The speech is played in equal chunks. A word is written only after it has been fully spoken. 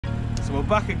So we're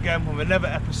back again with another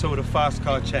episode of Fast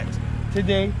Car Checks.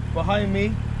 Today, behind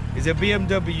me is a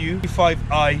BMW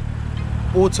M235i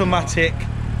automatic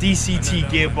DCT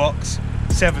gearbox,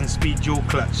 7-speed dual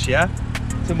clutch, yeah?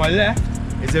 To my left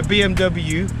is a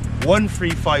BMW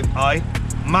M135i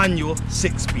manual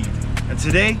 6-speed. And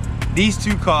today, these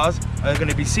two cars are going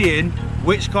to be seeing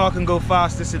which car can go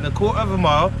fastest in the quarter of a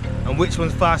mile and which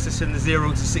one's fastest in the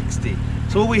 0 to 60.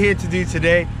 So all we're here to do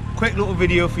today, quick little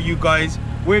video for you guys.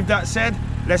 With that said,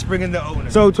 let's bring in the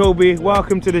owner. So Toby,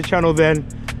 welcome to the channel then.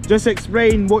 Just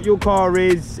explain what your car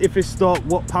is, if it's stock,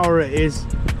 what power it is,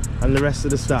 and the rest of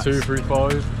the stats.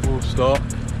 235, full stock,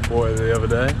 bought it the other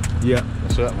day. Yeah.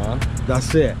 That's it, man.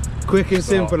 That's it. Quick and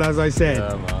simple, as I said.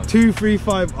 Yeah, man.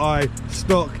 235i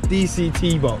stock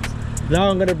DCT box. Now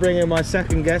I'm going to bring in my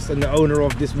second guest and the owner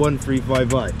of this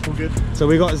 135i. All good. So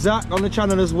we got Zach on the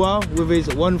channel as well with his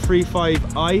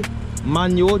 135i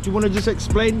manual. Do you want to just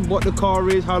explain what the car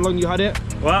is, how long you had it?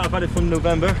 Well, I've had it from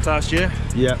November last year.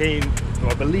 Yeah. Came,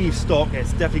 well, I believe, stock.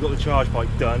 It's definitely got the charge pipe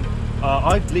done.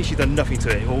 I've literally done nothing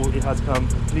to it. It has come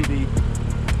completely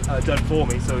done for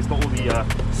me. So it's got all the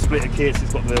splitter kits.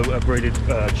 It's got the upgraded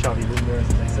chassis room there, as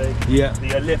they say. Yeah.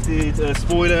 The lifted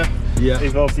spoiler. Yeah.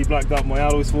 They've obviously blacked out my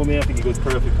alloys for me. I think it goes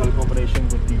perfect colour combination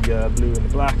with the blue and the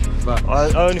black.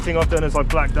 The only thing I've done is I've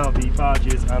blacked out the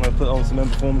badges and I've put on some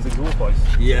M-Performance exhaust pipes.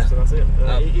 Yeah. So that's it.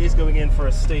 It is going in for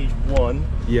a stage 1.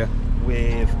 Yeah.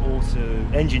 With also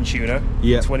engine tuner.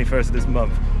 Yeah. 21st of this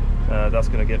month. That's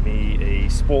going to get me a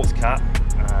sports cap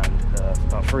and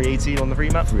about 380 on the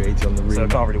remap. 380 on the remap. So I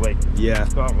can't really wait. Yeah.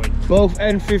 Can't wait. Both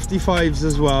N55s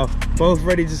as well. Both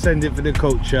ready to send it for the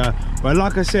culture. But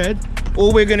like I said,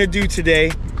 all we're going to do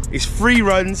today is 3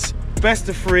 runs, best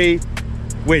of 3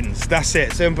 wins. That's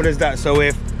it, simple as that. So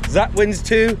if Zach wins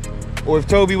 2 or if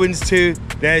Toby wins 2,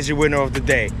 there's your winner of the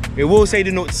day. It will say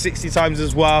the 0 to 60 times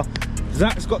as well.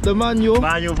 Zach's got the manual.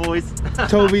 Manual, boys.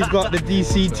 Toby's got the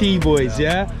DCT, boys,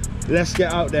 yeah? Let's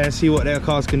get out there and see what their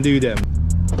cars can do then.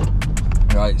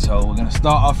 Right, so we're going to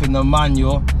start off in the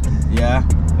manual, yeah,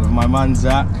 with my man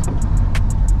Zach.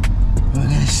 We're going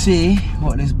to see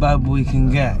what this bad boy can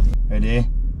get. Ready?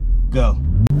 Go.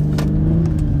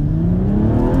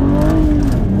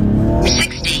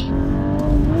 60.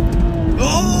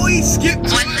 Oh, he skipped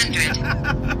 100.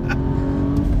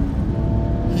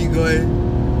 Keep going.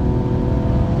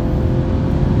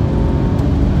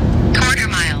 Quarter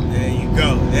mile. There you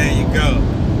go. There you go.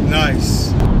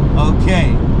 Nice.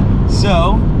 Okay,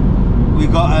 so we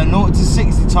got a 0 to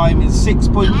 60 time in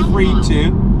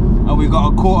 6.32, and we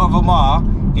got a quarter of a mile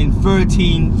in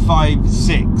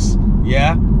 13.56.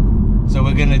 Yeah, so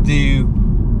we're gonna do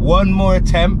one more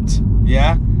attempt,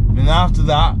 yeah, and after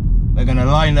that they're gonna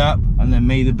line up and then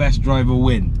may the best driver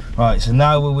win. All right, so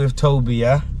now we're with Toby,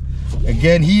 yeah.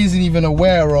 Again, he isn't even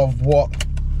aware of what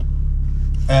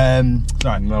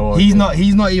no, he's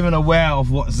not even aware of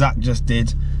what Zach just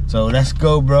did. So let's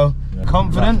go, bro. Yeah,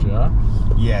 confident?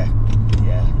 Yeah.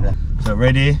 So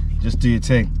ready? Just do your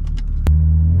thing.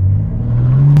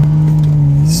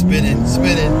 Spinning.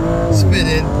 60.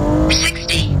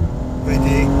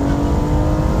 Ready?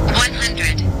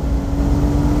 100.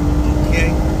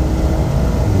 Okay.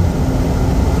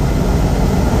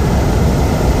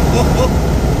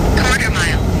 Quarter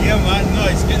mile. Yeah, man,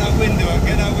 nice. Get that window up,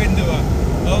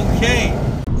 Okay.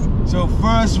 So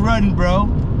first run, bro,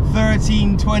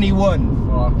 13.21.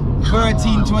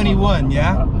 13.21,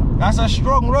 yeah? That's a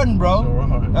strong run, bro.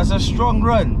 Right. That's a strong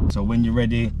run. So when you're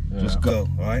ready, just go,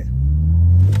 all right?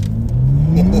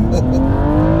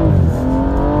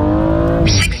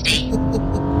 60.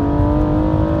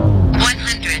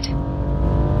 100.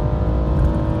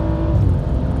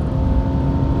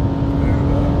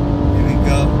 Here we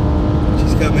go.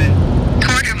 She's coming.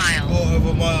 Quarter mile. Quarter of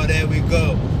a mile, there we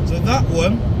go. So that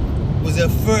one was a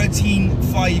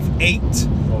 13.58,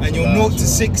 and your 0 to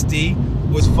 60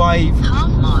 was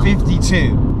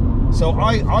 5.52. So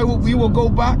we will go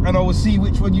back and I will see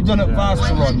which one you've done it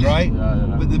faster on, right?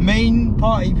 But the main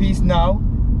party piece now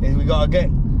is we gotta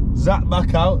get Zach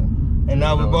back out, and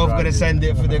now we're both gonna send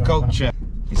it for the culture.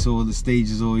 It's all the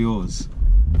stages, all yours.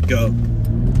 Go.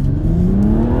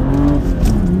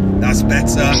 That's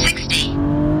better. 60.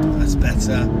 That's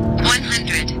better.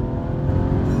 100.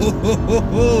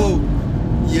 Oh,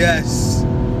 yes.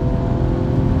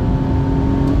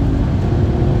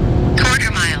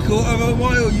 Quarter mile. Quarter of a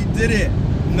mile, you did it.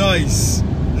 Nice.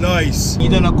 You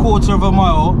done a quarter of a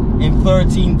mile in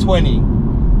 13.20.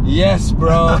 Yes,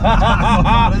 bro.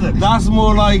 That's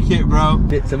more like it, bro.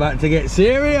 It's about to get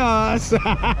serious.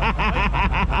 Why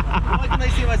can I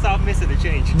see myself missing the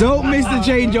change? Don't miss the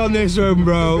change on this one,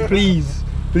 bro, please.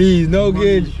 Please, no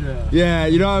good. Yeah,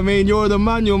 you know what I mean? You're the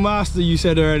manual master, you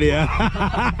said earlier.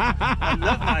 I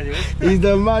love manuals. He's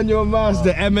the manual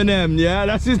master, M&M, yeah?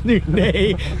 That's his new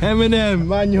name. M&M,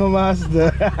 manual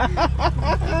master.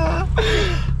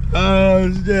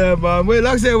 Yeah, man. Wait,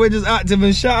 like I said, we're just active.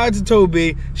 And shout out to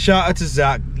Toby, shout out to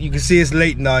Zach. You can see it's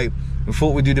late night. We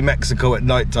thought we'd do the Mexico at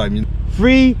night time.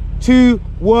 3, 2,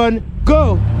 1,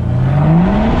 go!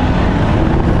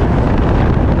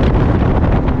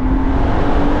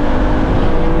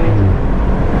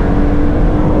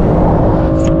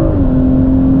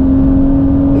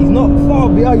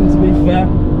 Behind, to be fair.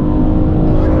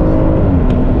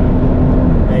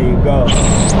 There you go.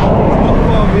 He's not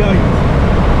far behind.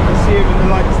 You see him in the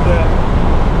lights there.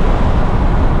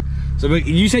 So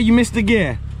you say you missed a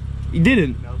gear? You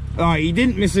didn't? No. Alright, he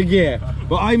didn't miss a gear.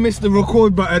 But I missed the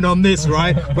record button on this,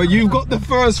 right? But you've got the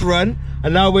first run,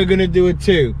 and now we're gonna do it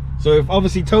too. So if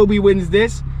obviously Toby wins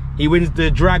this, he wins the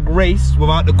drag race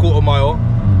without the quarter mile.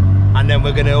 And then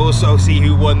we're gonna also see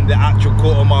who won the actual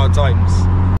quarter mile times.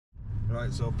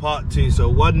 Right, so part 2, so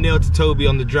 1-0 to Toby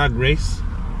on the drag race.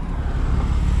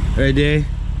 Ready?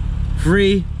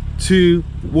 3, 2,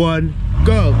 1,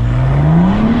 go!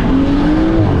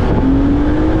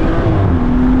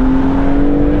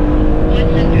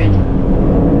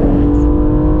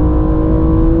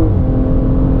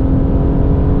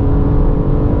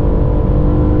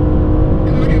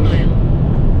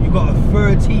 You got a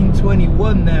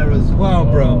 13:21 there as well,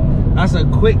 bro. That's a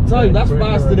quick time. That's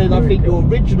faster than I think your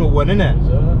original one, isn't it?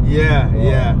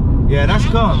 Yeah, that's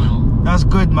calm. That's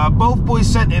good, man. Both boys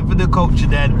sent it for the culture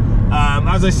then.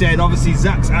 As I said, obviously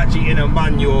Zach's actually in a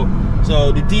manual,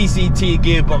 so the DCT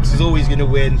gearbox is always going to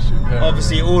win.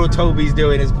 Obviously all Toby's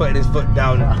doing is putting his foot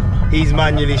down. He's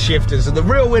manually shifting. So the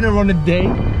real winner on the day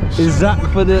is Zach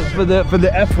for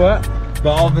the effort.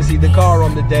 But obviously the car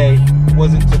on the day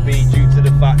wasn't to be due to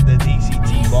the fact that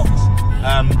DCT box.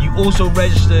 You also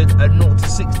registered a 0 to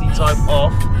 60 time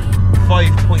off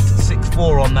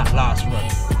 5.64 on that last run.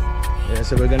 Yeah,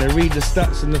 so we're going to read the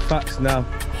stats and the facts now.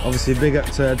 Obviously big up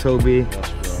to Toby.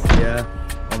 Yeah,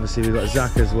 obviously we got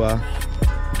Zach as well.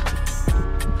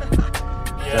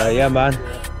 Yeah, man.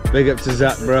 Big up to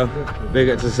Zach, bro. Big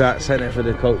up to Zach, sent it for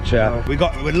the culture.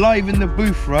 We're live in the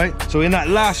booth, right? So in that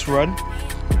last run,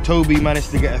 Toby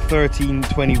managed to get a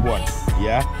 13:21.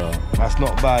 Yeah, that's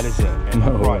not bad, is it?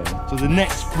 No, right. So the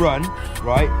next run,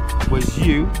 right, was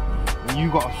you, and you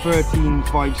got a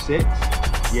 13:56.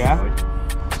 Yeah.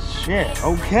 Shit.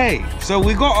 Okay. So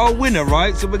we got our winner,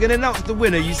 right? So we're gonna announce the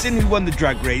winner. You seen who won the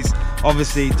drag race?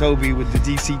 Obviously Toby with the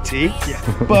DCT. Yeah.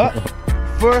 But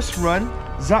first run,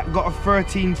 Zach got a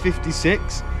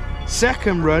 13:56.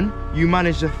 Second run, you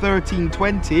managed a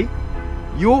 13:20.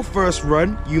 Your first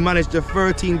run, you managed a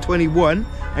 13:21,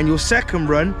 and your second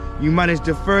run, you managed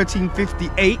a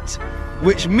 13:58,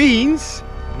 which means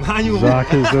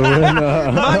Zach is the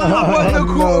winner. Manuel won the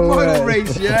quarter mile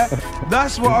race, yeah?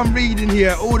 That's what I'm reading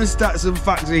here. All the stats and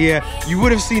facts are here. You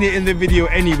would have seen it in the video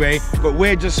anyway, but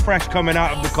we're just fresh coming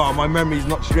out of the car. My memory's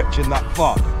not stretching that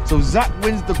far. So Zach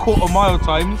wins the quarter mile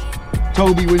times,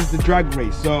 Toby wins the drag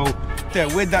race. So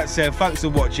yeah, with that said, thanks for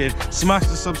watching. Smash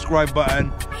the subscribe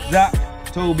button. Zach,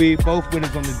 Toby, both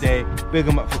winners on the day. Big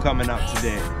them up for coming out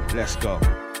today. Let's go.